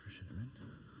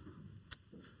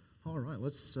All right,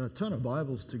 let's turn our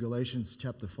Bibles to Galatians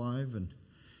chapter 5, and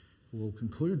we'll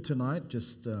conclude tonight.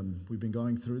 We've been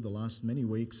going through the last many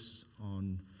weeks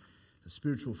on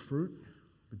spiritual fruit.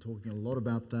 We've been talking a lot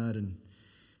about that and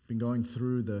been going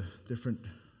through the different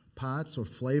parts or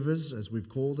flavors, as we've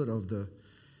called it, of the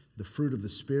fruit of the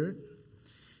Spirit.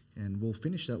 And we'll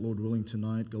finish that, Lord willing,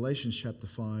 tonight. Galatians chapter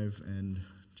 5, and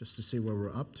just to see where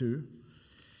we're up to,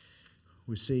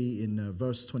 we see in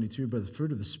verse 22, but the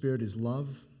fruit of the Spirit is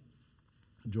love,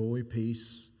 joy,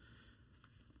 peace,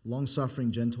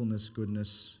 long-suffering, gentleness,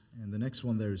 goodness. And the next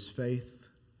one there is faith,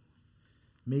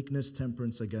 meekness,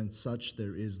 temperance. Against such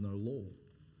there is no law.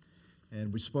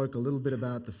 And we spoke a little bit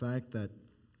about the fact that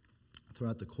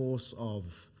throughout the course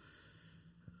of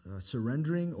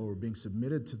surrendering or being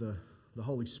submitted to the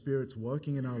Holy Spirit's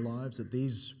working in our lives, that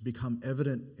these become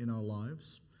evident in our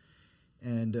lives.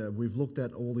 And we've looked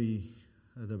at all the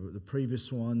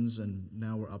previous ones, and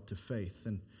now we're up to faith.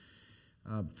 And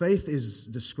faith is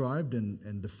described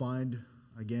and defined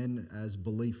again as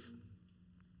belief.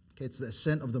 Okay, it's the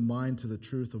assent of the mind to the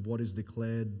truth of what is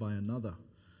declared by another.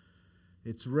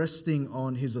 It's resting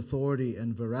on his authority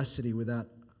and veracity without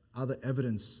other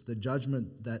evidence, the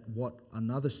judgment that what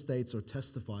another states or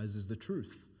testifies is the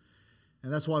truth.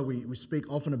 And that's why we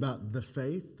speak often about the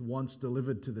faith once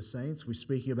delivered to the saints. We're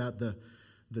speaking about the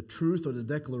truth or the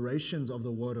declarations of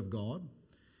the Word of God,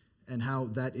 and how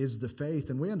that is the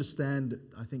faith. And we understand,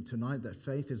 I think, tonight that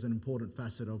faith is an important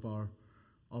facet of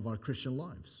our Christian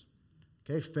lives.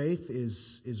 Okay, faith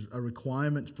is a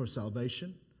requirement for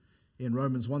salvation. In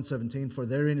Romans 1:17, for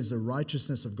therein is the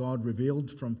righteousness of God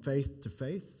revealed from faith to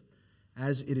faith,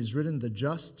 as it is written, the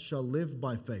just shall live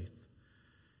by faith.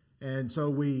 And so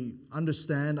we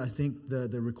understand, I think,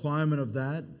 the requirement of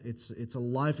that. It's a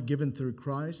life given through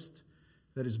Christ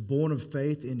that is born of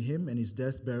faith in Him and His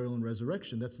death, burial, and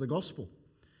resurrection. That's the gospel.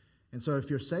 And so if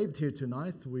you're saved here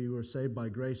tonight, we were saved by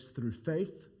grace through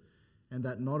faith, and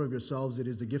that not of yourselves, it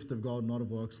is a gift of God, not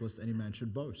of works, lest any man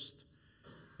should boast.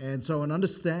 And so an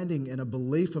understanding and a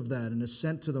belief of that, an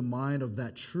assent to the mind of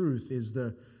that truth is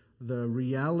the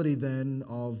reality then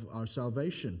of our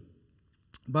salvation.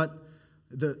 But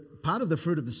the part of the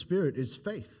fruit of the Spirit is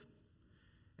faith.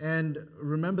 And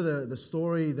remember the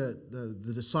story that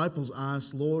the disciples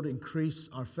asked, Lord, increase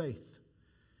our faith.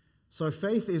 So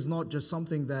faith is not just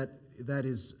something that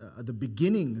is the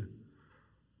beginning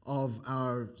of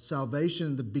our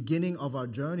salvation, the beginning of our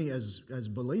journey as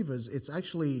believers. It's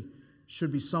actually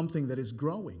should be something that is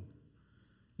growing.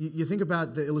 You think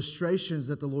about the illustrations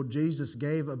that the Lord Jesus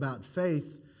gave about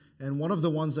faith, and one of the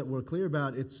ones that we're clear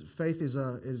about, faith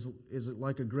is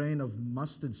like a grain of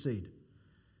mustard seed.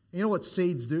 You know what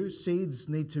seeds do? Seeds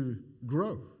need to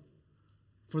grow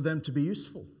for them to be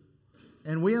useful.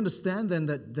 And we understand then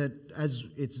that as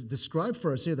it's described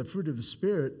for us here, the fruit of the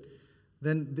Spirit,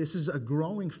 then this is a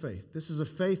growing faith. This is a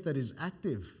faith that is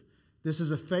active. This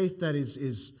is a faith that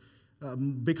is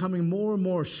becoming more and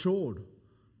more assured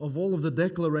of all of the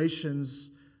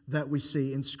declarations that we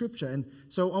see in Scripture. And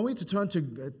so I want to turn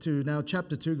to now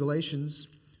chapter 2, Galatians.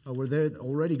 We're there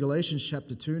already, Galatians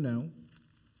chapter 2 now.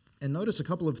 And notice a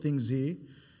couple of things here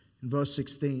in verse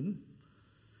 16.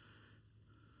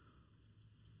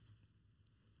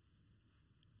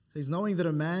 It says, knowing that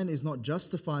a man is not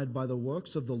justified by the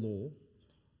works of the law,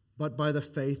 but by the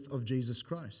faith of Jesus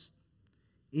Christ.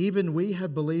 Even we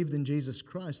have believed in Jesus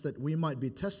Christ, that we might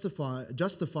be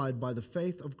justified by the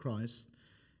faith of Christ,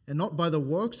 and not by the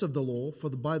works of the law, for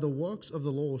by the works of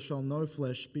the law shall no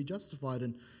flesh be justified.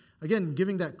 And again,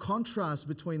 giving that contrast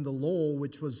between the law,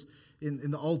 which was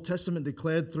in the Old Testament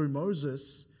declared through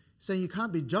Moses, saying you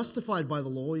can't be justified by the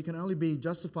law, you can only be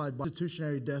justified by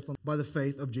substitutionary death by the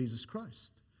faith of Jesus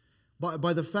Christ.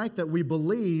 By the fact that we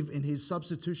believe in His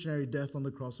substitutionary death on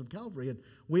the cross of Calvary. And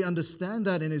we understand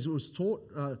that, and it was taught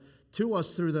to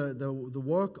us through the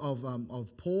work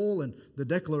of Paul and the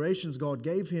declarations God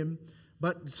gave him.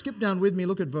 But skip down with me,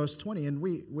 look at verse 20, and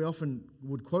we often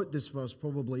would quote this verse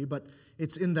probably, but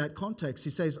it's in that context. He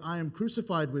says, I am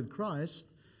crucified with Christ,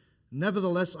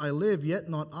 nevertheless I live, yet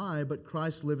not I, but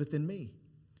Christ liveth in me.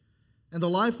 And the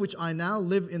life which I now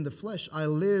live in the flesh, I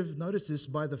live, notice this,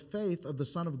 by the faith of the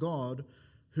Son of God,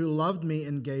 who loved me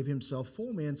and gave Himself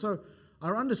for me. And so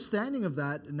our understanding of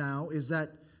that now is that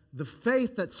the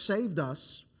faith that saved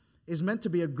us is meant to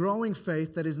be a growing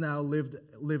faith that is now lived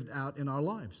out in our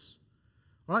lives.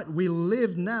 All right? We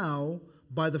live now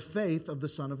by the faith of the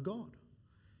Son of God.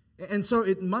 And so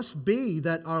it must be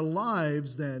that our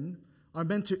lives then are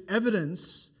meant to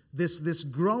evidence this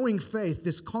growing faith,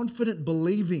 this confident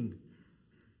believing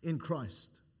in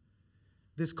Christ.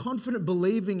 This confident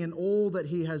believing in all that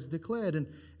he has declared.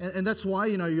 And that's why,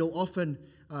 you'll often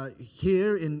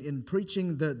hear in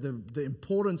preaching the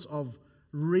importance of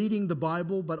reading the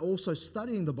Bible, but also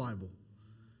studying the Bible.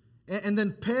 And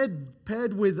then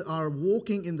paired with our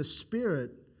walking in the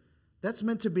Spirit, that's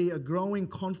meant to be a growing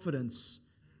confidence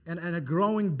and a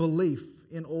growing belief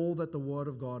in all that the Word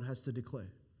of God has to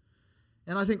declare.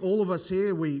 And I think all of us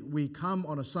here, we come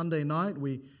on a Sunday night,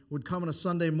 we would come on a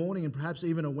Sunday morning and perhaps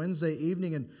even a Wednesday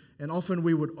evening, and often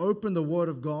we would open the Word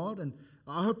of God. And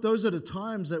I hope those are the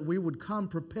times that we would come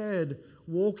prepared,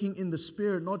 walking in the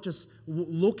Spirit, not just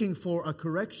looking for a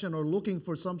correction or looking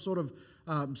for some sort of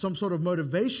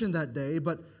motivation that day,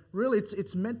 but really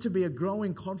it's meant to be a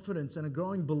growing confidence and a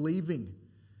growing believing.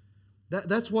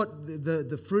 That's what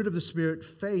the fruit of the Spirit,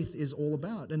 faith, is all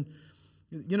about. And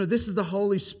this is the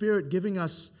Holy Spirit giving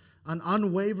us an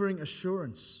unwavering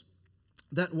assurance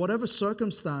that whatever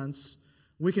circumstance,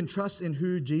 we can trust in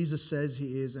who Jesus says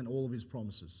He is and all of His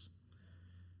promises.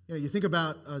 You think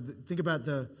about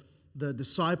the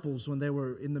disciples when they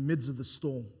were in the midst of the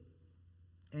storm,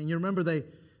 and you remember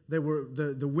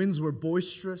the winds were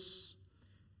boisterous,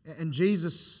 and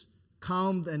Jesus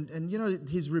calmed, and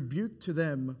His rebuke to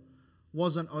them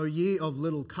wasn't, "O ye of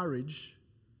little courage."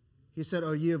 He said,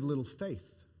 "O ye of little faith."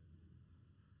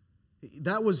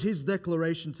 That was His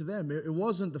declaration to them. It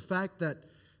wasn't the fact that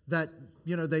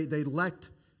they lacked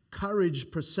courage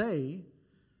per se.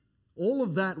 All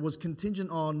of that was contingent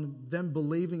on them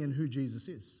believing in who Jesus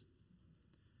is.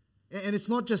 And it's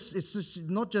not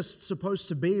just supposed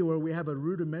to be where we have a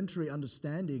rudimentary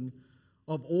understanding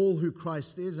of all who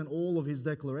Christ is and all of His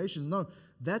declarations. No,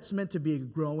 that's meant to be a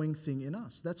growing thing in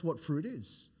us. That's what fruit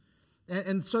is.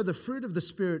 And so the fruit of the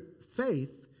Spirit, faith,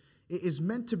 is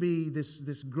meant to be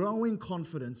this growing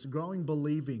confidence, growing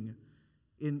believing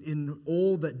in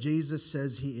all that Jesus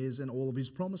says He is and all of His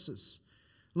promises.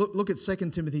 Look at 2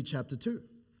 Timothy chapter 2.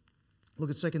 Look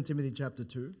at 2 Timothy chapter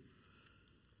 2.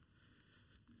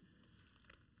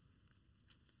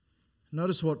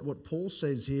 Notice what Paul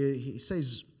says here. He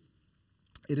says,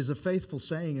 it is a faithful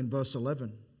saying in verse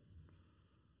 11.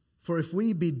 For if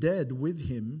we be dead with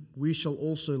Him, we shall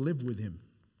also live with Him.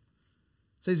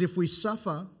 It says, if we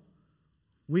suffer,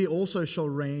 we also shall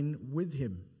reign with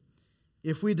Him.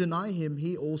 If we deny Him,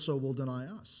 He also will deny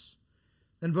us.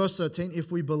 Then verse 13,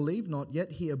 if we believe not,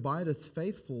 yet He abideth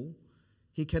faithful,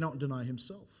 He cannot deny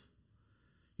Himself.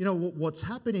 What's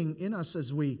happening in us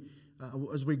as we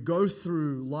go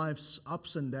through life's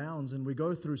ups and downs and we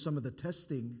go through some of the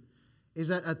testing, is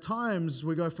that at times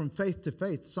we go from faith to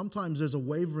faith. Sometimes there's a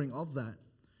wavering of that.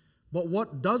 But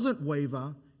what doesn't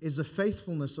waver is the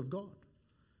faithfulness of God,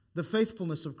 the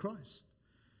faithfulness of Christ.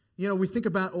 We think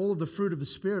about all of the fruit of the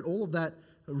Spirit, all of that,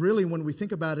 really, when we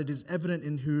think about it, is evident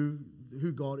in who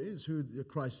God is, who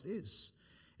Christ is.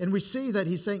 And we see that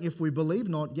He's saying, if we believe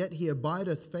not, yet He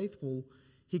abideth faithful,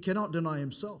 He cannot deny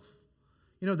Himself.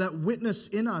 That witness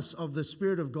in us of the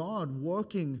Spirit of God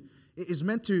working is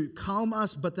meant to calm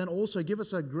us, but then also give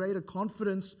us a greater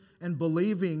confidence and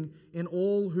believing in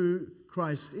all who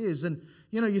Christ is. And,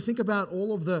 you think about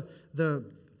all of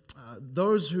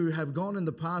those who have gone in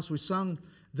the past. We sung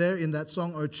there in that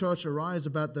song, O Church, Arise,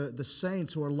 about the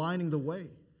saints who are lining the way.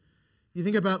 You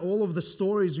think about all of the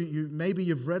stories maybe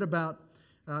you've read about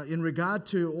in regard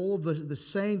to all of the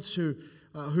saints who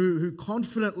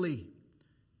confidently,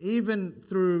 even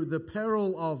through the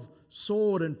peril of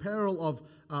sword and peril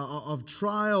of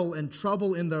trial and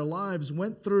trouble in their lives,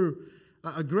 went through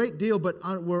a great deal, but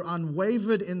were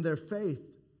unwavered in their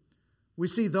faith. We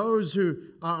see those who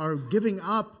are giving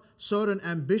up certain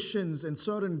ambitions and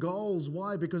certain goals.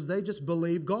 Why? Because they just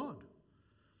believe God.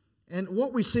 And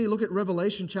what we see, look at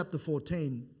Revelation chapter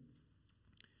 14.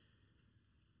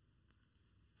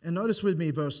 And notice with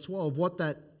me verse 12, what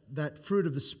that fruit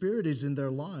of the Spirit is in their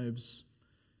lives.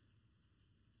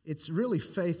 It's really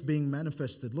faith being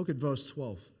manifested. Look at verse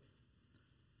 12. It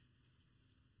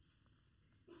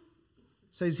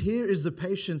says, here is the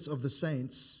patience of the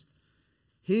saints.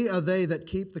 Here are they that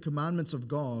keep the commandments of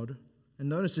God. And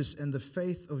notice this, and the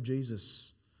faith of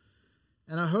Jesus.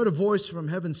 And I heard a voice from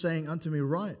heaven saying unto me,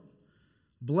 Write,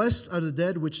 blessed are the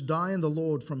dead which die in the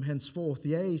Lord from henceforth.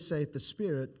 Yea, saith the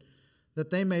Spirit,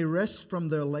 that they may rest from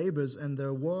their labors, and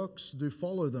their works do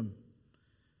follow them.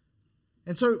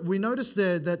 And so we notice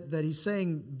there that he's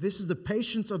saying this is the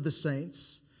patience of the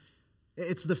saints.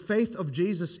 It's the faith of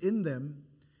Jesus in them.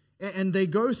 And they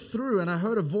go through, and I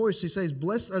heard a voice, he says,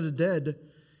 blessed are the dead,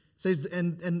 says,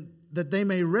 and that they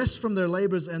may rest from their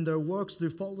labors and their works do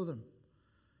follow them.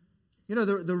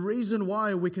 The reason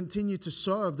why we continue to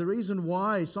serve, the reason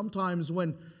why sometimes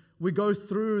when we go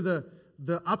through the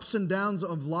the ups and downs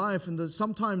of life, and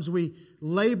sometimes we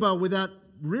labor without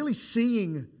really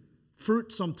seeing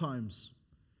fruit sometimes.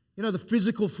 You know, the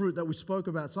physical fruit that we spoke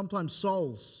about, sometimes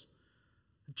souls,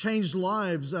 changed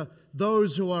lives,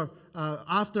 those who are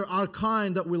after our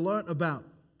kind that we learnt about.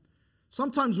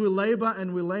 Sometimes we labor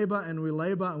and we labor and we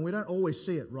labor and we don't always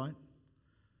see it, right?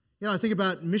 You know, I think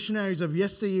about missionaries of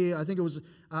yesteryear. I think it was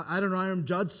Adoniram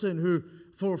Judson who,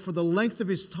 for the length of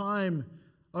his time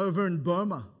over in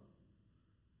Burma,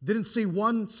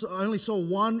 only saw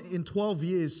 1 in 12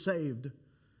 years saved.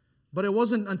 But it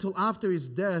wasn't until after his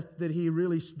death that he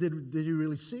really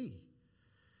see.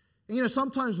 And, you know,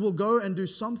 sometimes we'll go and do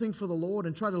something for the Lord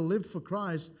and try to live for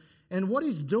Christ. And what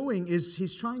he's doing is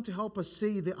he's trying to help us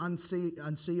see the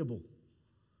unseeable.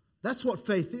 That's what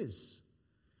faith is.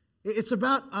 It's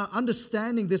about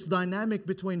understanding this dynamic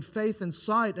between faith and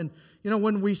sight. And, you know,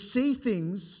 when we see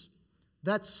things,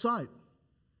 that's sight.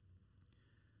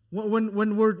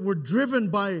 When we're driven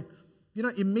by, you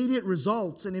know, immediate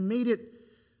results and immediate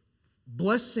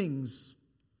blessings,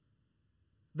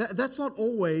 that's not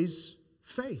always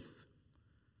faith.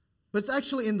 But it's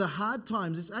actually in the hard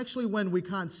times, it's actually when we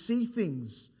can't see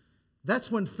things,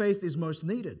 that's when faith is most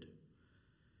needed.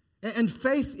 And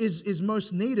faith is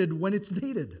most needed when it's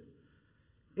needed.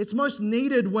 It's most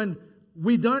needed when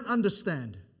we don't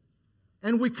understand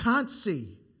and we can't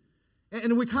see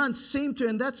and we can't seem to.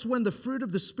 And that's when the fruit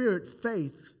of the Spirit,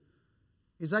 faith,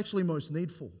 is actually most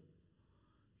needful.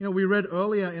 You know, we read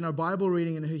earlier in our Bible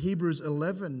reading in Hebrews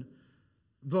 11,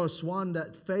 verse 1,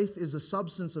 that faith is a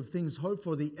substance of things hoped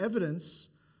for, the evidence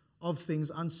of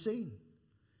things unseen.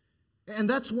 And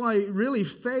that's why really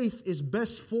faith is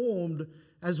best formed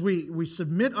as we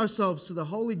submit ourselves to the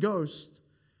Holy Ghost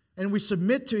and we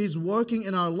submit to His working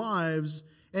in our lives,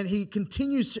 and He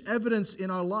continues to evidence in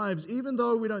our lives, even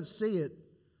though we don't see it,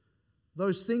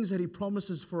 those things that He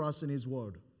promises for us in His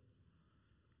Word.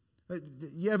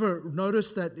 You ever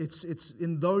notice that it's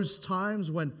in those times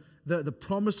when the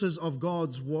promises of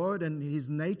God's Word and His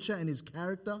nature and His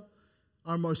character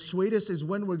are most sweetest is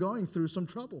when we're going through some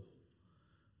trouble.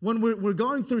 When we're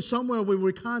going through somewhere where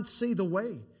we can't see the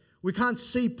way. We can't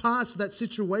see past that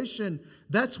situation.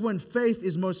 That's when faith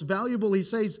is most valuable. He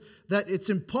says that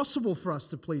it's impossible for us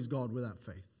to please God without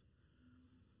faith.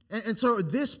 And so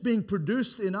this being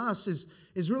produced in us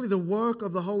is really the work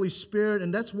of the Holy Spirit.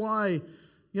 And that's why,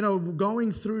 you know,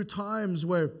 going through times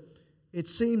where it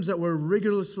seems that we're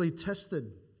rigorously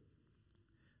tested,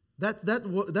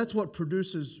 that's what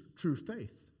produces true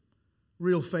faith,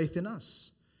 real faith in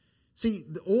us. See,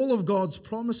 all of God's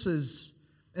promises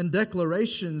and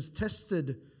declarations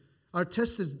are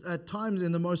tested at times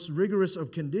in the most rigorous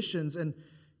of conditions. And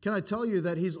can I tell you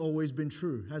that He's always been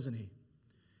true, hasn't He?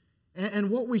 And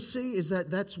what we see is that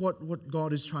that's what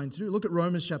God is trying to do. Look at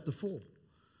Romans chapter 4.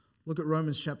 Look at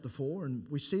Romans chapter 4, and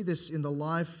we see this in the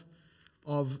life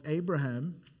of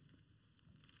Abraham.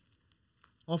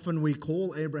 Often we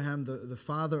call Abraham the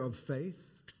father of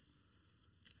faith.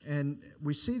 And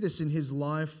we see this in his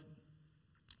life.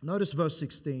 Notice verse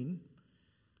 16.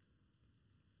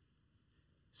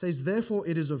 It says, "Therefore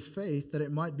it is of faith that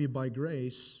it might be by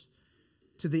grace,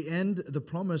 to the end the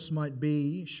promise might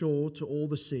be sure to all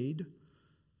the seed,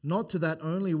 not to that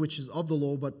only which is of the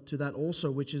law, but to that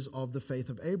also which is of the faith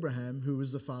of Abraham, who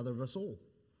is the father of us all."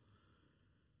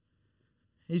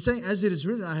 He's saying, "As it is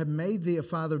written, I have made thee a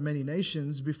father of many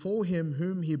nations, before him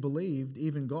whom he believed,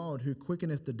 even God, who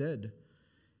quickeneth the dead,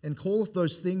 and calleth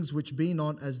those things which be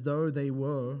not as though they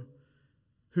were,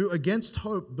 who against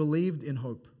hope believed in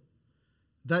hope,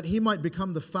 that he might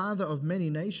become the father of many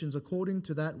nations, according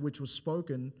to that which was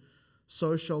spoken,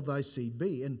 so shall thy seed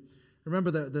be." And remember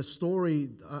the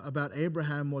story about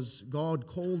Abraham was God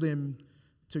called him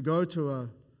to go to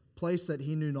a place that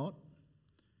he knew not.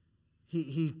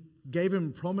 He gave him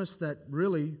a promise that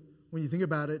really, when you think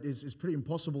about it, is pretty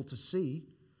impossible to see,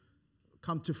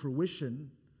 come to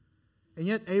fruition. And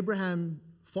yet Abraham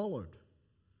followed.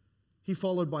 He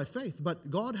followed by faith. But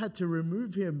God had to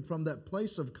remove him from that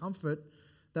place of comfort,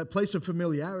 that place of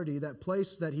familiarity, that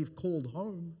place that he called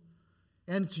home,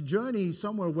 and to journey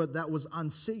somewhere where that was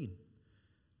unseen.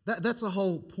 That's the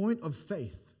whole point of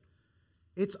faith.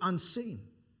 It's unseen.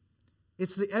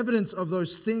 It's the evidence of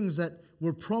those things that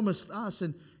were promised us.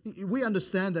 And we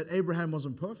understand that Abraham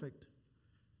wasn't perfect.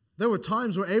 There were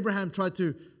times where Abraham tried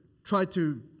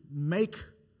to make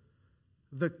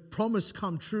the promise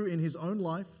come true in his own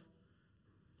life.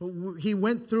 But he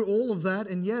went through all of that,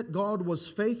 and yet God was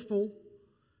faithful.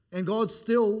 And God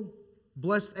still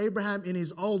blessed Abraham in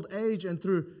his old age, and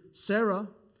through Sarah,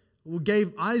 who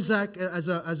gave Isaac as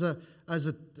a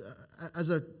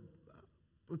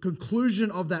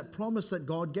conclusion of that promise that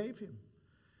God gave him.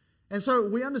 And so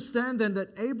we understand then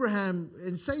that Abraham,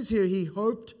 it says here, he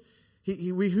hoped,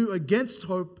 we who against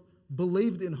hope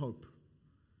believed in hope.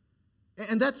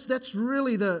 And that's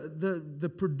really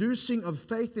the producing of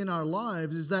faith in our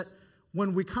lives, is that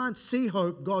when we can't see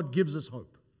hope, God gives us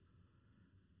hope.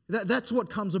 That's what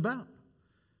comes about.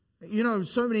 You know,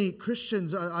 so many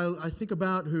Christians I think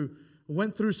about who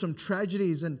went through some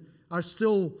tragedies and are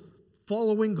still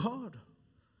following God.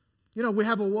 You know, we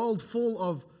have a world full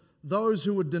of those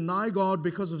who would deny God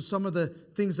because of some of the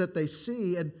things that they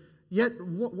see, and yet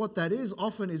what that is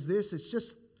often is this: it's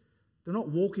just they're not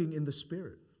walking in the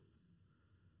Spirit.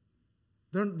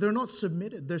 They're not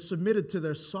submitted. They're submitted to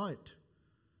their sight.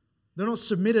 They're not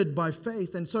submitted by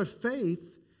faith. And so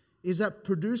faith is that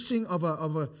producing of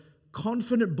a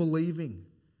confident believing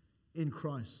in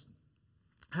Christ.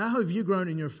 How have you grown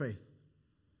in your faith?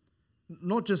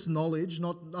 Not just knowledge.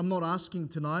 I'm not asking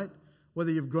tonight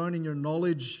whether you've grown in your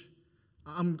knowledge.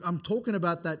 I'm talking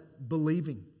about that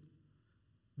believing,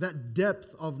 that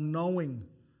depth of knowing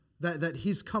that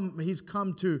He's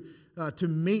come to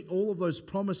meet all of those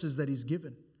promises that He's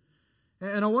given.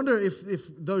 And I wonder if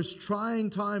those trying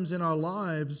times in our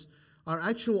lives are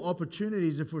actual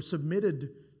opportunities, if we're submitted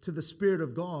to the Spirit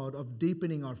of God, of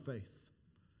deepening our faith.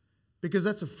 Because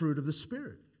that's a fruit of the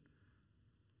Spirit.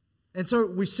 And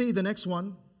so we see the next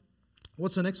one.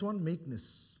 What's the next one?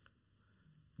 Meekness.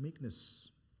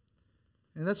 Meekness.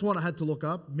 And that's one I had to look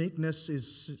up. Meekness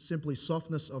is simply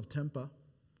softness of temper.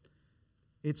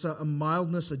 It's a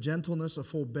mildness, a gentleness, a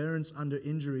forbearance under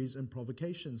injuries and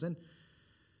provocations. And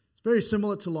it's very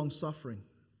similar to long-suffering.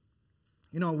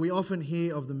 You know, we often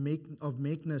hear of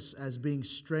meekness as being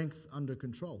strength under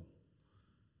control.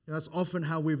 You know, that's often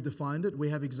how we've defined it. We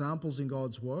have examples in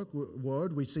God's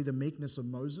word. We see the meekness of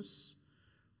Moses,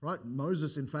 right?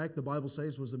 Moses, in fact, the Bible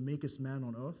says, was the meekest man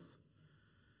on earth.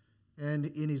 And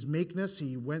in his meekness,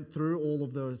 he went through all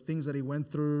of the things that he went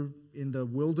through in the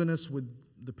wilderness with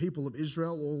the people of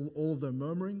Israel, all of their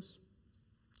murmurings,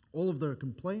 all of their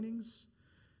complainings,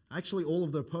 actually all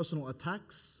of their personal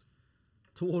attacks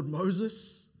toward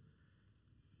Moses.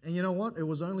 And you know what? It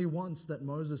was only once that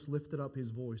Moses lifted up his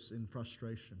voice in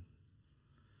frustration.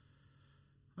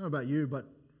 I don't know about you, but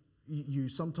you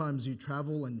sometimes you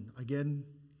travel, and again,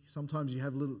 sometimes you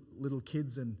have little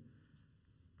kids in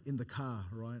the car,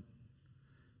 right?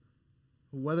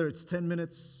 Whether it's 10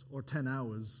 minutes or 10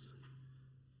 hours,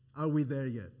 are we there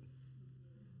yet?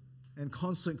 And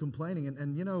constant complaining.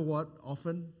 And you know what?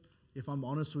 Often, if I'm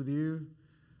honest with you,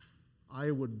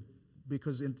 I would,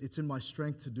 because it's in my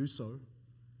strength to do so,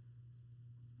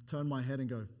 turn my head and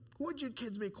go, would you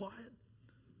kids be quiet?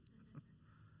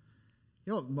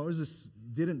 You know what Moses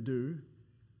didn't do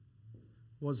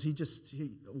was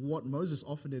what Moses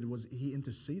often did was he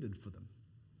interceded for them.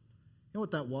 You know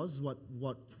what that was?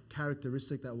 What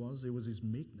characteristic that was? It was his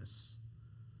meekness.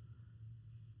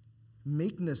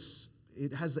 Meekness,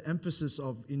 it has the emphasis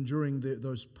of enduring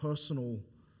those personal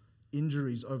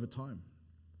injuries over time.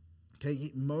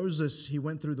 Okay, Moses, he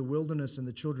went through the wilderness, and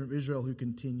the children of Israel who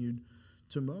continued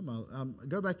to murmur.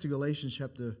 Go back to Galatians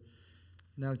chapter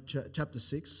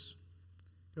 6.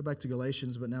 Go back to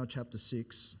Galatians, but now chapter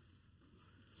 6.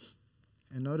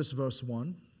 And notice verse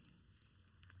 1.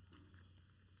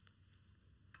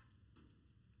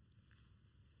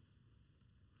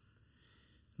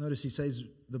 Notice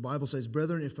the Bible says,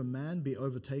 "Brethren, if a man be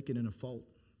overtaken in a fault,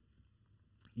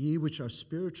 ye which are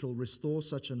spiritual, restore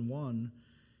such an one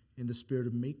in the spirit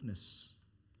of meekness."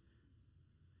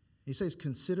 He says,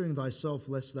 "Considering thyself,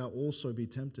 lest thou also be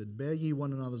tempted. Bear ye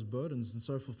one another's burdens, and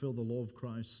so fulfill the law of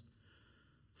Christ.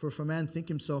 For if a man think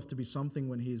himself to be something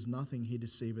when he is nothing, he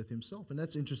deceiveth himself." And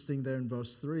that's interesting there in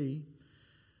verse 3.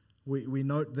 We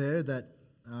note there that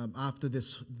after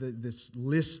this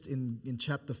list in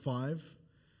chapter 5,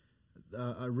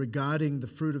 regarding the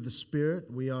fruit of the Spirit,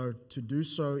 we are to do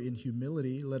so in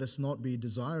humility. Let us not be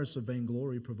desirous of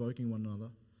vainglory, provoking one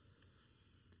another.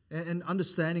 And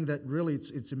understanding that really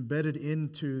it's embedded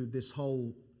into this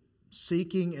whole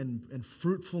seeking and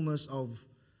fruitfulness of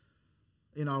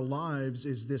in our lives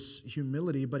is this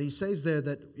humility. But he says there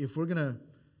that if we're going to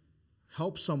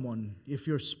help someone, if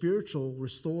you're spiritual,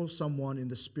 restore someone in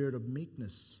the spirit of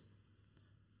meekness.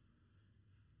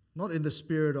 Not in the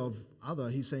spirit of other,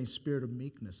 he's saying spirit of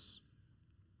meekness.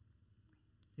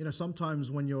 You know, sometimes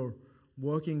when you're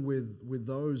working with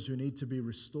those who need to be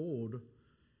restored,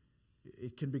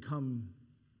 it can become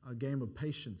a game of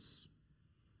patience.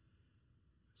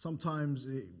 Sometimes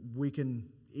we can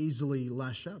easily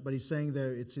lash out, but he's saying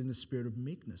there it's in the spirit of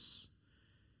meekness.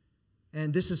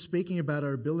 And this is speaking about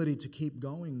our ability to keep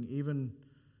going even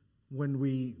when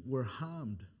we were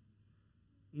harmed,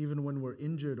 even when we're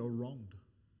injured or wronged.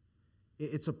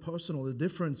 It's a personal. The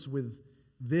difference with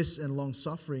this and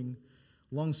long-suffering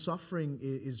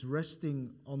is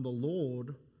resting on the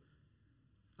Lord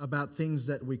about things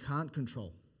that we can't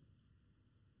control.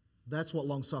 That's what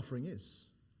long-suffering is.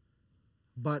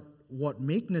 But what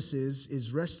meekness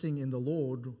is resting in the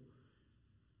Lord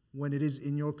when it is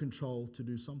in your control to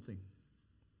do something.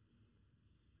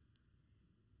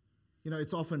 You know,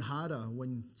 it's often harder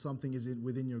when something is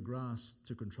within your grasp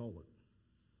to control it.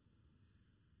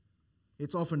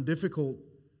 It's often difficult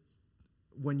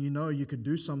when you know you could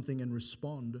do something and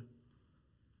respond,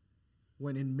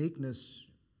 when in meekness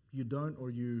you don't, or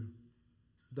you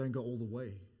don't go all the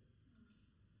way.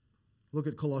 Look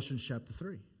at Colossians chapter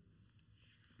 3.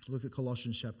 Look at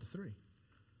Colossians chapter 3.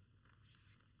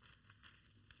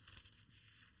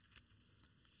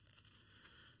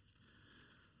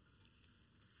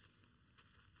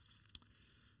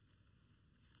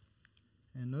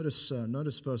 And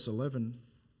notice verse 11,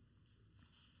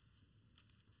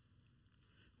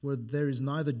 where there is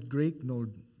neither Greek nor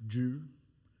Jew,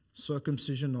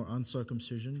 circumcision nor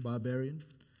uncircumcision, barbarian,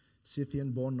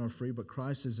 Scythian, born nor free, but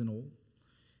Christ is in all.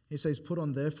 He says, put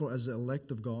on therefore as the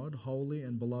elect of God, holy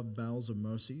and beloved bowels of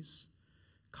mercies,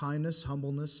 kindness,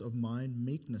 humbleness of mind,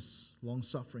 meekness,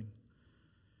 long-suffering.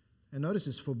 And notice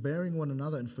this, forbearing one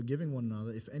another and forgiving one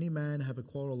another. If any man have a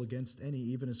quarrel against any,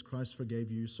 even as Christ forgave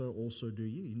you, so also do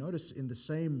ye. Notice in the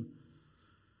same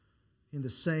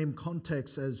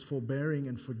context as forbearing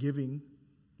and forgiving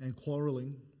and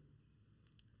quarreling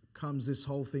comes this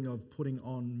whole thing of putting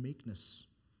on meekness.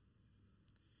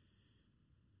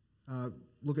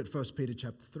 Look at 1 Peter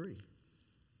chapter 3.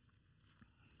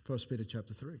 1 Peter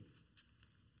chapter 3. It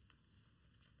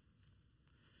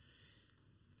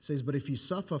says, but if you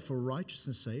suffer for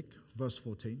righteousness' sake, verse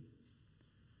 14,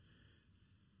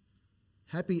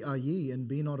 happy are ye, and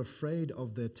be not afraid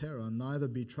of their terror, neither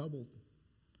be troubled.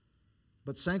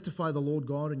 But sanctify the Lord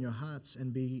God in your hearts,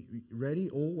 and be ready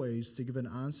always to give an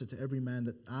answer to every man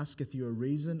that asketh you a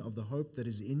reason of the hope that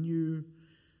is in you.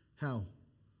 How?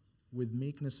 With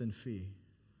meekness and fear.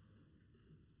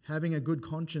 Having a good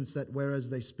conscience, that whereas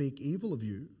they speak evil of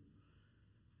you,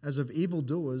 as of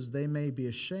evildoers, they may be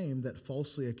ashamed that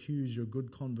falsely accuse your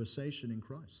good conversation in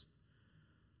Christ.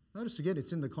 Notice again,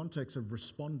 it's in the context of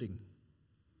responding.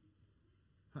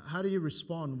 How do you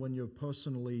respond when you're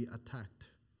personally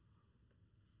attacked?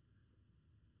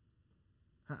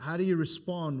 How do you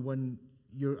respond when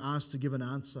you're asked to give an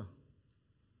answer?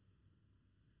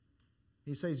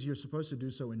 He says you're supposed to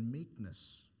do so in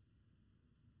meekness.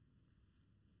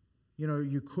 You know,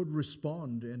 you could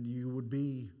respond and you would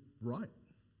be right.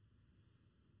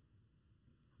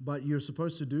 But you're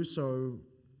supposed to do so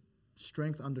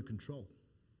strength under control.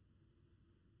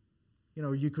 You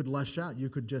know, you could lash out. You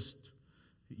could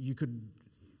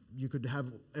have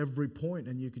every point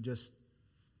and you could just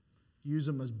use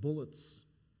them as bullets.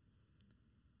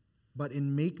 But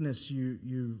in meekness,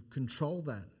 you control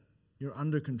that. You're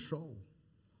under control.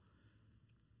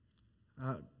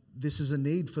 This is a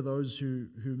need for those who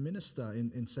minister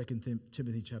in 2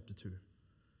 Timothy chapter 2.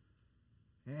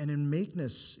 And in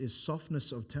meekness is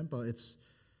softness of temper.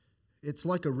 It's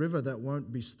like a river that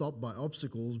won't be stopped by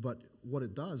obstacles, but what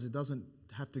it does, it doesn't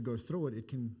have to go through it. It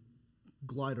can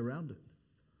glide around it.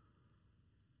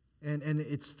 And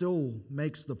it still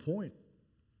makes the point,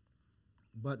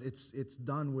 but it's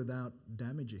done without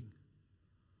damaging.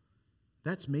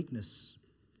 That's meekness.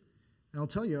 And I'll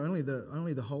tell you, only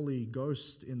the Holy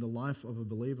Ghost in the life of a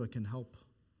believer can help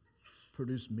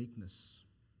produce meekness.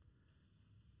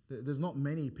 There's not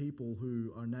many people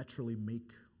who are naturally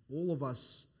meek. All of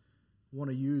us want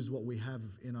to use what we have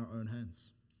in our own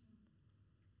hands.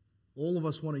 All of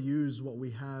us want to use what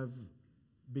we have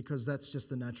because that's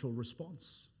just a natural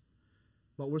response.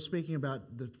 But we're speaking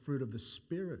about the fruit of the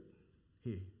Spirit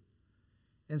here.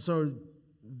 And so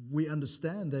we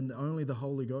understand then only the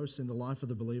Holy Ghost in the life of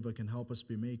the believer can help us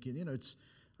be meek. And, you know, it's,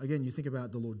 again, you think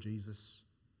about the Lord Jesus.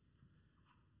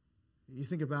 You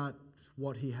think about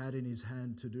what he had in his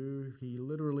hand to do. He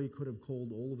literally could have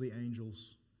called all of the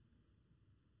angels.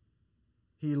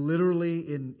 He literally,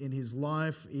 in his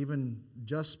life, even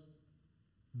just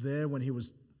there when he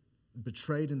was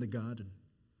betrayed in the garden,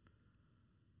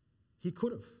 he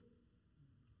could have.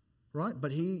 Right?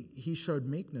 But he showed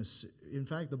meekness. In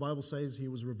fact, the Bible says he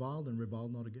was reviled and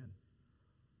reviled not again.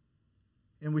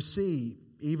 And we see,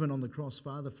 even on the cross,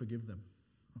 Father, forgive them.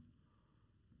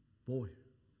 Boy,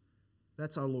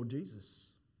 that's our Lord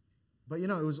Jesus. But you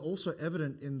know, it was also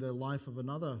evident in the life of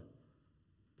another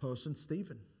person,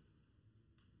 Stephen.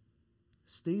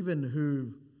 Stephen,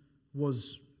 who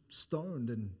was stoned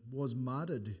and was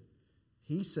martyred,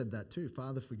 he said that too,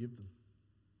 Father, forgive them.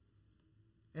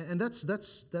 And that's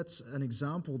an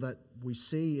example that we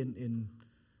see in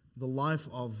the life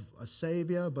of a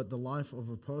Savior, but the life of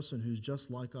a person who's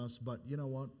just like us. But you know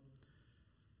what?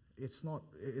 It's not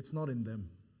in them.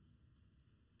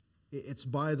 It's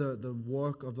by the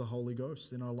work of the Holy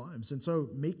Ghost in our lives. And so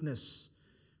meekness.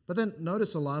 But then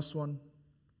notice the last one,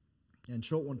 and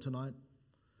short one tonight.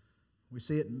 We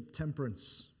see it in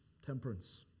temperance.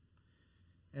 Temperance.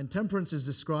 And temperance is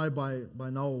described by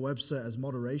Noah Webster as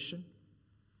moderation.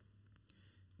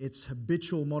 It's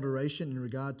habitual moderation in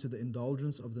regard to the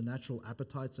indulgence of the natural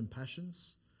appetites and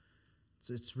passions.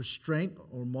 So it's restraint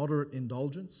or moderate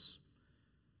indulgence.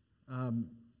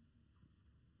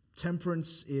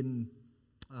 Temperance in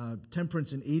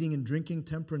eating and drinking.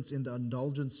 Temperance in the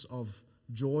indulgence of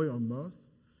joy or mirth.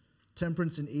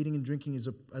 Temperance in eating and drinking is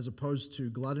as opposed to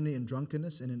gluttony and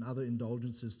drunkenness, and in other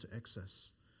indulgences to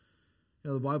excess. You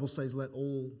know, the Bible says, "Let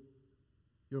all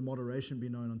your moderation be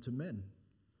known unto men."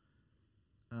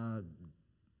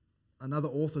 Another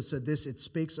author said this: it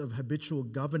speaks of habitual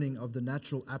governing of the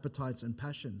natural appetites and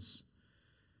passions.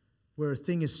 Where a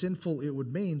thing is sinful, it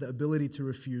would mean the ability to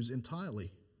refuse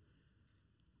entirely.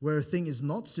 Where a thing is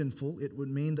not sinful, it would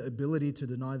mean the ability to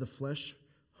deny the flesh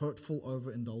hurtful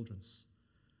overindulgence.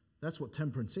 That's what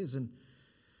temperance is. And,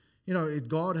 you know,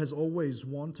 God has always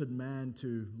wanted man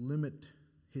to limit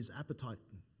his appetite,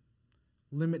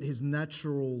 limit his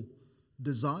natural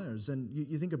desires. And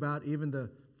you think about even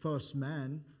the first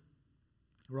man,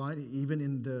 right? Even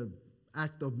in the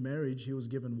act of marriage, he was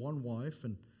given one wife,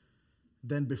 and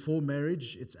then before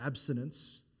marriage, it's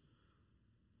abstinence.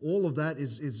 All of that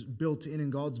is built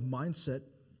in God's mindset.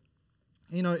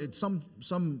 You know, it's some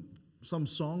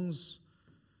songs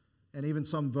and even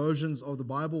some versions of the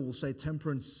Bible will say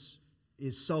temperance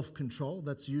is self-control.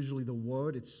 That's usually the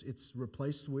word it's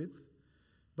replaced with.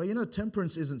 But you know,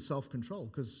 temperance isn't self-control,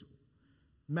 because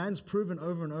man's proven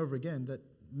over and over again that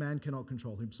man cannot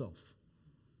control himself.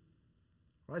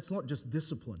 Right? It's not just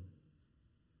discipline.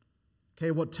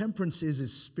 Okay, what temperance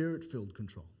is spirit-filled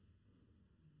control.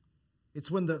 It's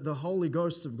when the Holy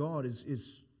Ghost of God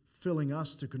is filling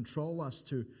us to control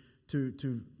us,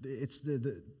 it's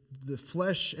the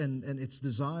flesh and its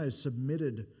desires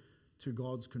submitted to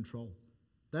God's control.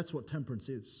 That's what temperance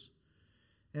is.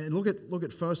 And look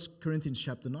at 1 Corinthians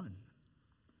chapter 9.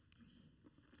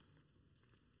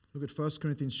 Look at 1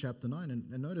 Corinthians chapter 9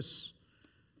 and notice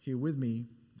here with me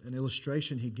an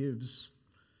illustration he gives.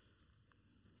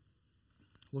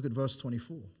 Look at verse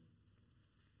 24.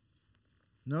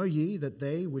 Know ye that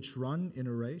they which run in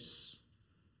a race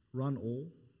run all,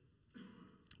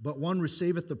 but one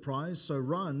receiveth the prize, so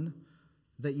run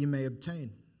that ye may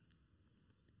obtain.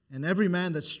 And every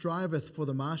man that striveth for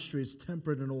the mastery is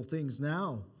temperate in all things.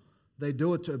 Now they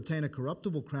do it to obtain a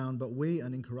corruptible crown, but we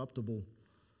an incorruptible.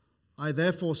 I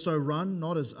therefore so run,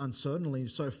 not as uncertainly,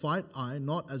 so fight I,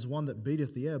 not as one that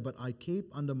beateth the air, but I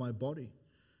keep under my body,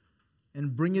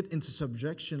 and bring it into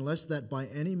subjection, lest that by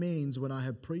any means, when I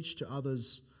have preached to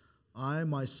others, I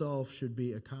myself should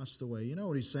be a castaway. You know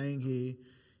what he's saying here?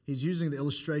 He's using the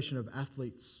illustration of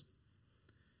athletes.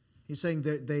 He's saying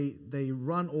that they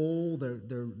run all,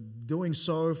 they're doing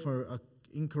so for a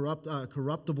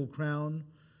corruptible crown.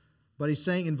 But he's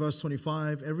saying in verse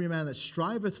 25, every man that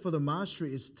striveth for the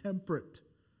mastery is temperate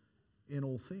in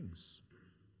all things.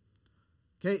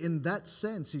 Okay, in that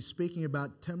sense, he's speaking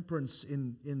about temperance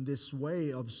in this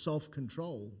way of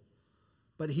self-control.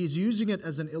 But he's using it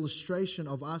as an illustration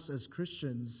of us as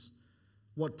Christians.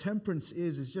 What temperance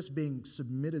is just being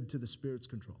submitted to the Spirit's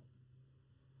control.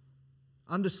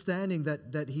 Understanding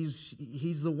that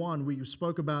he's the one. We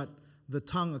spoke about the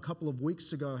tongue a couple of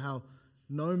weeks ago, how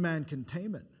no man can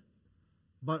tame it,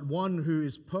 but one who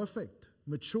is perfect,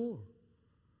 mature.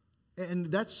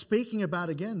 And that's speaking about,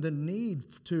 again, the need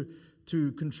to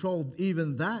control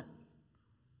even that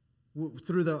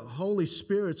through the Holy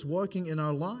Spirit's working in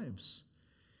our lives.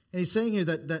 And he's saying here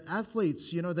that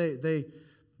athletes, you know,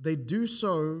 they do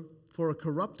so for a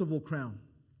corruptible crown.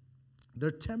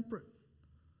 They're temperate.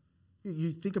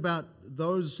 You think about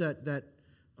those that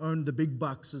earn the big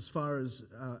bucks as far as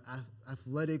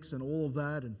athletics and all of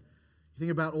that, and you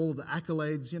think about all of the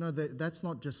accolades. You know, that's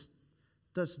not just,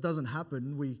 that doesn't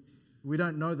happen. We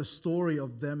don't know the story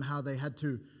of them, how they had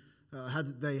to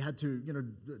you know,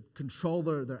 control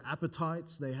their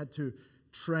appetites. They had to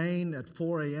train at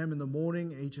 4 a.m. in the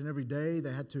morning each and every day.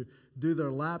 They had to do their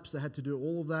laps. They had to do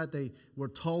all of that. They were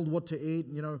told what to eat.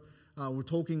 You know, we're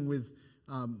talking with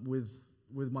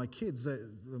my kids.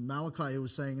 Malachi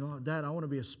was saying, "Oh, Dad, I want to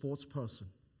be a sports person."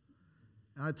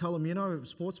 And I tell him, you know,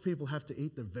 sports people have to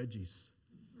eat their veggies,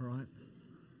 right?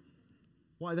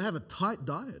 Why? They have a tight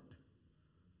diet.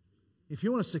 If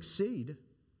you want to succeed,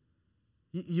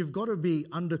 You've got to be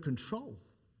under control.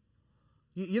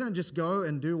 You don't just go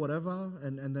and do whatever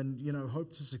and then,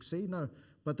 hope to succeed. No,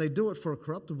 but they do it for a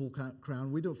corruptible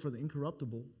crown. We do it for the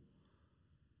incorruptible.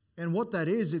 And what that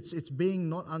is, it's being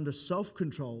not under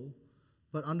self-control,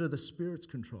 but under the Spirit's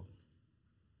control.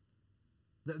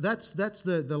 That's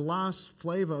the last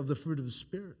flavor of the fruit of the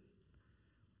Spirit.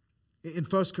 In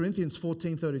 1 Corinthians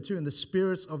 14:32, and the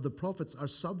spirits of the prophets are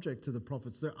subject to the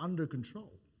prophets. They're under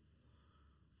control.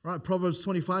 Right? Proverbs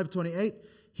 25:28,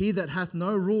 he that hath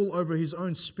no rule over his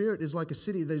own spirit is like a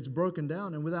city that is broken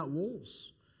down and without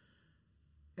walls.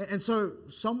 And so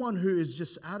someone who is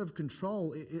just out of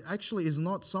control, it actually is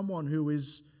not someone who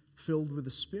is filled with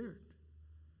the Spirit.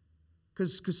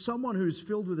 Because someone who is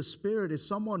filled with the Spirit is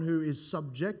someone who is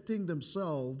subjecting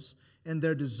themselves and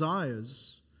their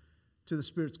desires to the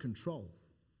Spirit's control.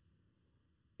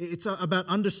 It's about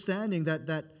understanding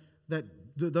that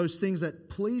those things that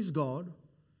please God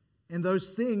and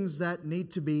those things that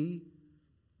need to be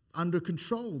under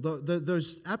control.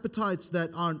 Those appetites that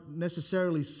aren't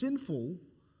necessarily sinful,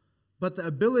 but the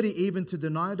ability even to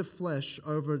deny the flesh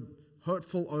over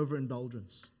hurtful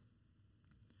overindulgence.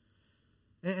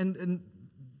 And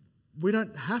we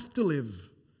don't have to live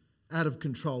out of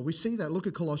control. We see that. Look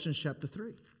at Colossians chapter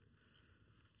 3.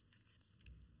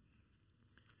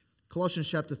 Colossians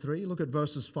chapter 3, look at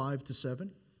verses 5 to 7.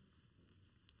 It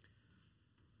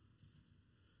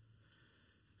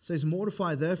says,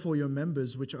 mortify therefore your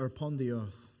members which are upon the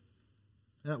earth.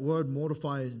 That word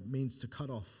mortify means to cut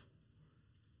off,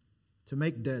 to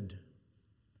make dead.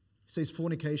 It says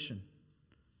fornication,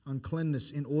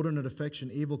 uncleanness, inordinate affection,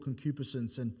 evil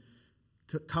concupiscence, and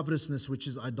covetousness, which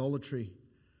is idolatry.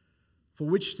 For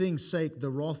which things' sake the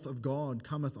wrath of God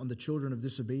cometh on the children of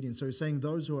disobedience. So he's saying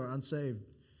those who are unsaved,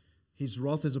 his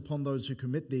wrath is upon those who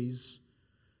commit these.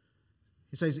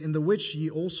 He says, in the which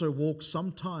ye also walked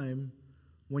sometime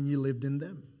when ye lived in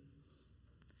them.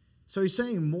 So he's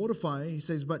saying mortify. He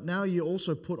says, but now ye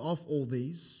also put off all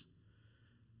these.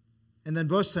 And then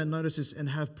verse 10, notice this, and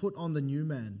have put on the new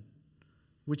man,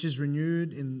 which is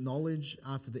renewed in knowledge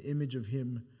after the image of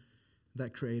him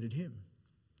that created him.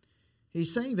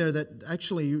 He's saying there that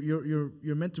actually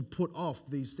you're meant to put off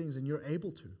these things, and you're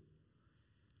able to.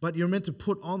 But you're meant to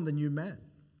put on the new man.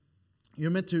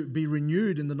 You're meant to be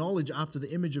renewed in the knowledge after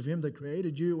the image of him that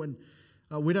created you. And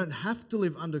we don't have to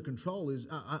live under control,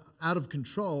 out of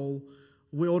control.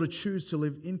 We ought to choose to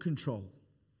live in control.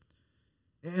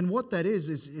 And what that is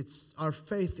it's our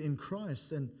faith in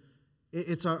Christ. And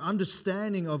it's our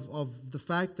understanding of the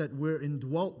fact that we're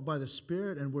indwelt by the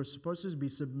Spirit and we're supposed to be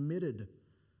submitted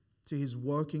to his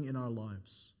working in our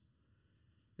lives.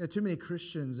 Too many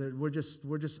Christians,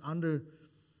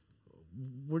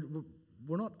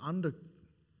 we're not under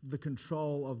the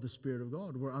control of the Spirit of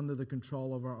God. We're under the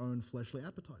control of our own fleshly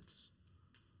appetites.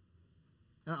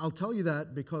 And I'll tell you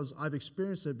that because I've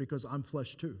experienced it, because I'm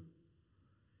flesh too.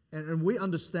 And we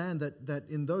understand that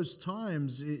in those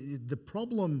times, the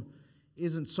problem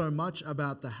isn't so much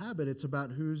about the habit, it's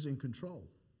about who's in control.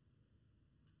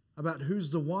 About who's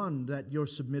the one that you're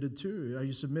submitted to. Are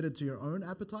you submitted to your own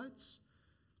appetites?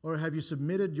 Or have you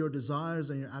submitted your desires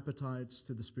and your appetites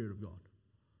to the Spirit of God?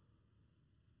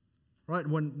 Right,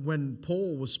 when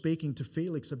Paul was speaking to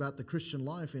Felix about the Christian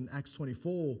life in Acts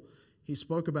 24, he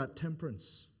spoke about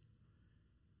temperance.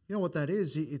 You know what that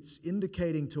is? It's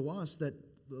indicating to us that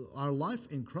our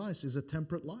life in Christ is a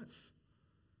temperate life.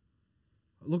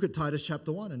 Look at Titus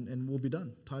chapter 1 and we'll be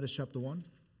done. Titus chapter 1.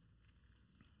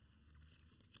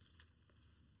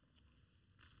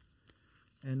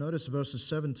 And notice verses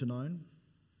 7 to 9.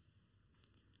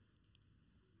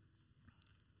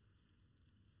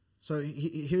 So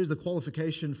here's the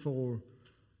qualification for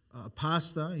a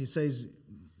pastor. He says,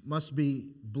 must be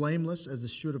blameless as a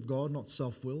steward of God, not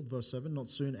self-willed. Verse 7, not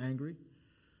soon angry,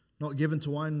 not given to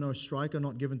wine, no striker,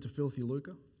 not given to filthy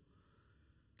lucre.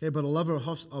 Okay, but a lover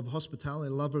of hospitality,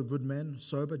 a lover of good men,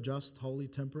 sober, just, holy,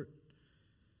 temperate,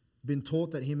 been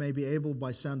taught that he may be able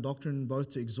by sound doctrine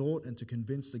both to exhort and to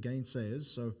convince the gainsayers.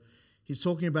 So he's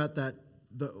talking about that,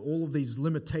 all of these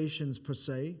limitations per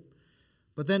se.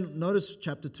 But then notice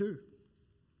chapter 2.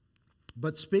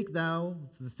 But speak thou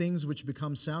the things which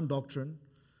become sound doctrine,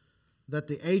 that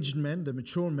the aged men, the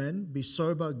mature men, be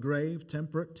sober, grave,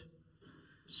 temperate,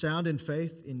 sound in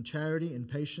faith, in charity, in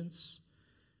patience,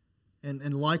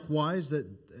 and likewise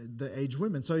the aged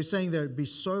women. So he's saying there, be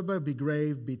sober, be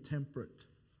grave, be temperate.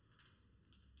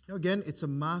 Again, it's a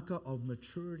marker of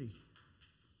maturity.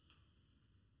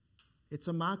 It's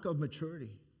a mark of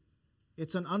maturity.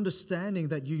 It's an understanding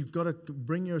that you've got to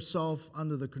bring yourself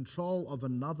under the control of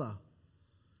another.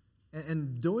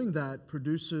 And doing that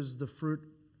produces the fruit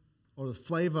or the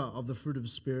flavor of the fruit of the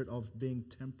Spirit of being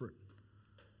temperate.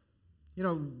 You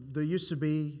know, there used to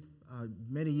be,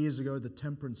 many years ago, the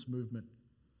temperance movement.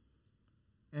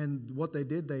 And what they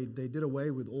did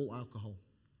away with all alcohol.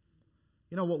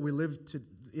 You know what we live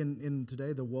in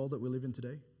today, the world that we live in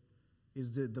today,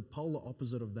 is the polar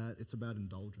opposite of that. It's about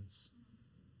indulgence.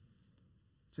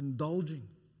 It's indulging.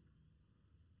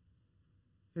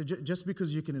 Just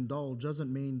because you can indulge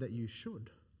doesn't mean that you should.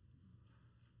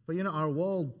 But you know, our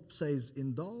world says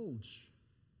indulge.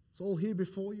 It's all here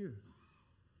before you.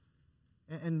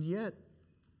 And yet,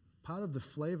 part of the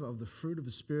flavor of the fruit of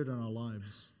the Spirit in our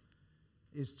lives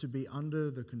is to be under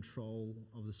the control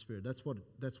of the Spirit. That's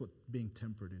what being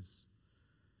temperate is.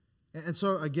 And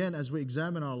so again, as we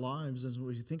examine our lives, as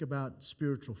we think about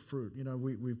spiritual fruit, you know,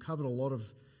 we've covered a lot of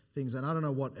things, and I don't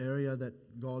know what area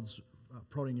that God's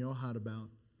prodding your heart about.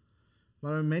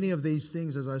 But many of these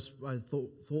things, as I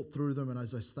thought through them and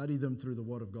as I studied them through the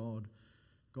Word of God,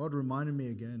 God reminded me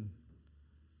again,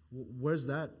 where's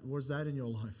that in your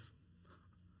life?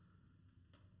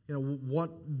 You know,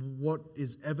 what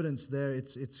is evidence there?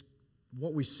 It's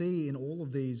what we see in all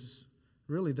of these.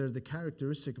 Really, they're the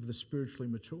characteristic of the spiritually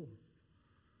mature.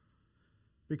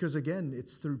 Because again,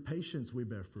 it's through patience we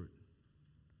bear fruit.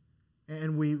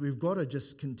 And we've got to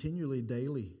just continually,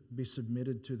 daily be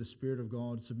submitted to the Spirit of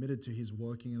God, submitted to His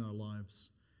working in our lives.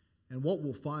 And what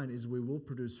we'll find is we will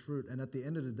produce fruit. And at the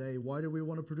end of the day, why do we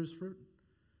want to produce fruit?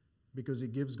 Because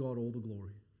it gives God all the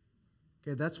glory.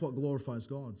 Okay, that's what glorifies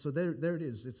God. So there it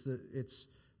is. It's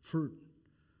fruit.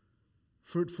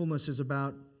 Fruitfulness is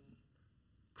about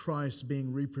Christ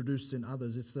being reproduced in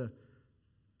others. It's the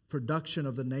production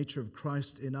of the nature of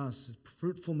Christ in us.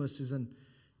 Fruitfulness isn't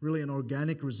really an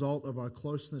organic result of our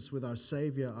closeness with our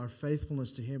Savior, our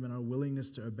faithfulness to Him, and our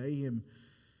willingness to obey Him.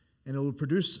 And it will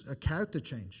produce a character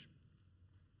change.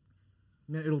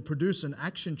 It'll produce an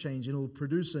action change. It'll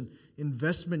produce an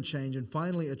investment change. And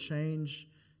finally, a change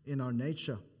in our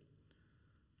nature.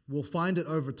 We'll find it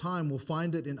over time. We'll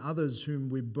find it in others whom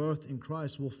we birth in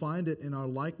Christ. We'll find it in our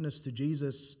likeness to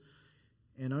Jesus.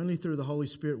 And only through the Holy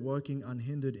Spirit working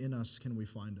unhindered in us can we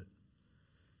find it.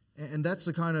 And that's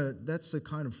the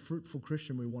kind of fruitful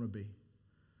Christian we want to be.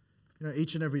 You know,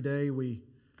 each and every day we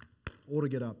ought to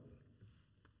get up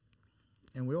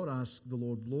and we ought to ask the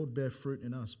Lord, bear fruit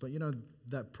in us. But you know,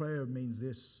 that prayer means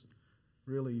this,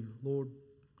 really, Lord,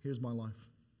 here's my life.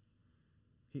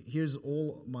 Here's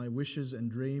all my wishes and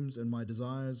dreams and my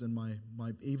desires and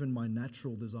even my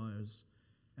natural desires,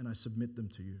 and I submit them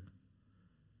to you.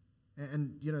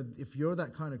 And you know, if you're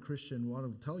that kind of Christian, what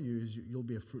I'll tell you is you'll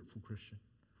be a fruitful Christian.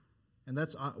 And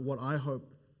that's what I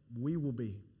hope we will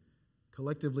be,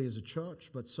 collectively as a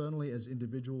church, but certainly as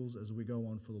individuals as we go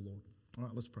on for the Lord. All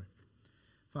right, let's pray.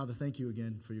 Father, thank you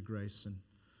again for your grace. And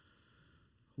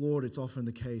Lord, it's often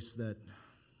the case that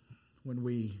when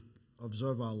we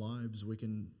observe our lives, we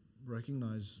can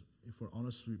recognize, if we're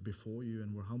honest before you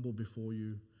and we're humble before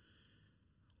you,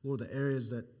 Lord, the areas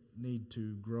that need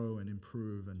to grow and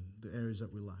improve and the areas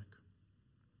that we lack.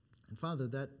 And Father,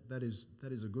 that is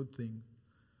a good thing.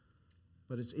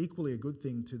 But it's equally a good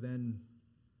thing to then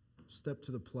step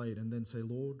to the plate and then say,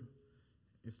 Lord,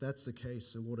 if that's the case,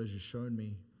 so Lord, as you've shown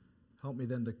me, help me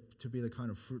then to be the kind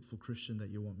of fruitful Christian that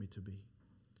you want me to be.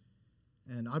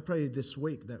 And I pray this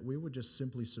week that we would just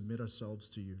simply submit ourselves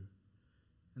to you.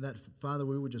 And that, Father,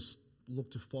 we would just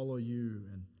look to follow you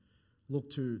and look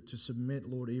to submit,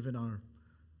 Lord, even our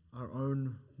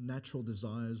own natural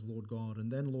desires, Lord God. And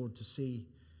then, Lord, to see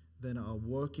then our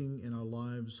working in our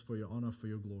lives for your honor, for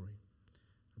your glory.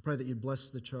 I pray that you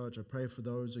bless the church. I pray for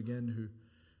those, again, who,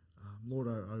 Lord,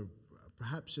 are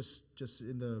perhaps just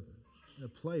in a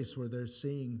place where they're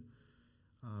seeing,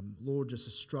 Lord, just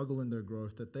a struggle in their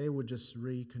growth, that they would just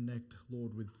reconnect,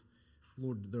 Lord, with,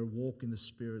 Lord, their walk in the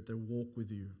Spirit, their walk with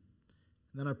you.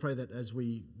 And then I pray that as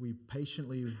we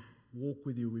patiently walk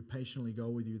with you, we patiently go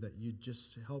with you, that you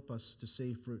just help us to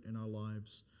see fruit in our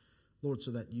lives, Lord,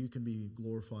 so that you can be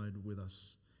glorified with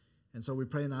us. And so we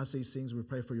pray and ask these things. We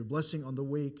pray for your blessing on the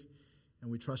week, and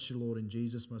we trust you, Lord, in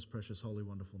Jesus' most precious, holy,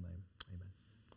 wonderful name.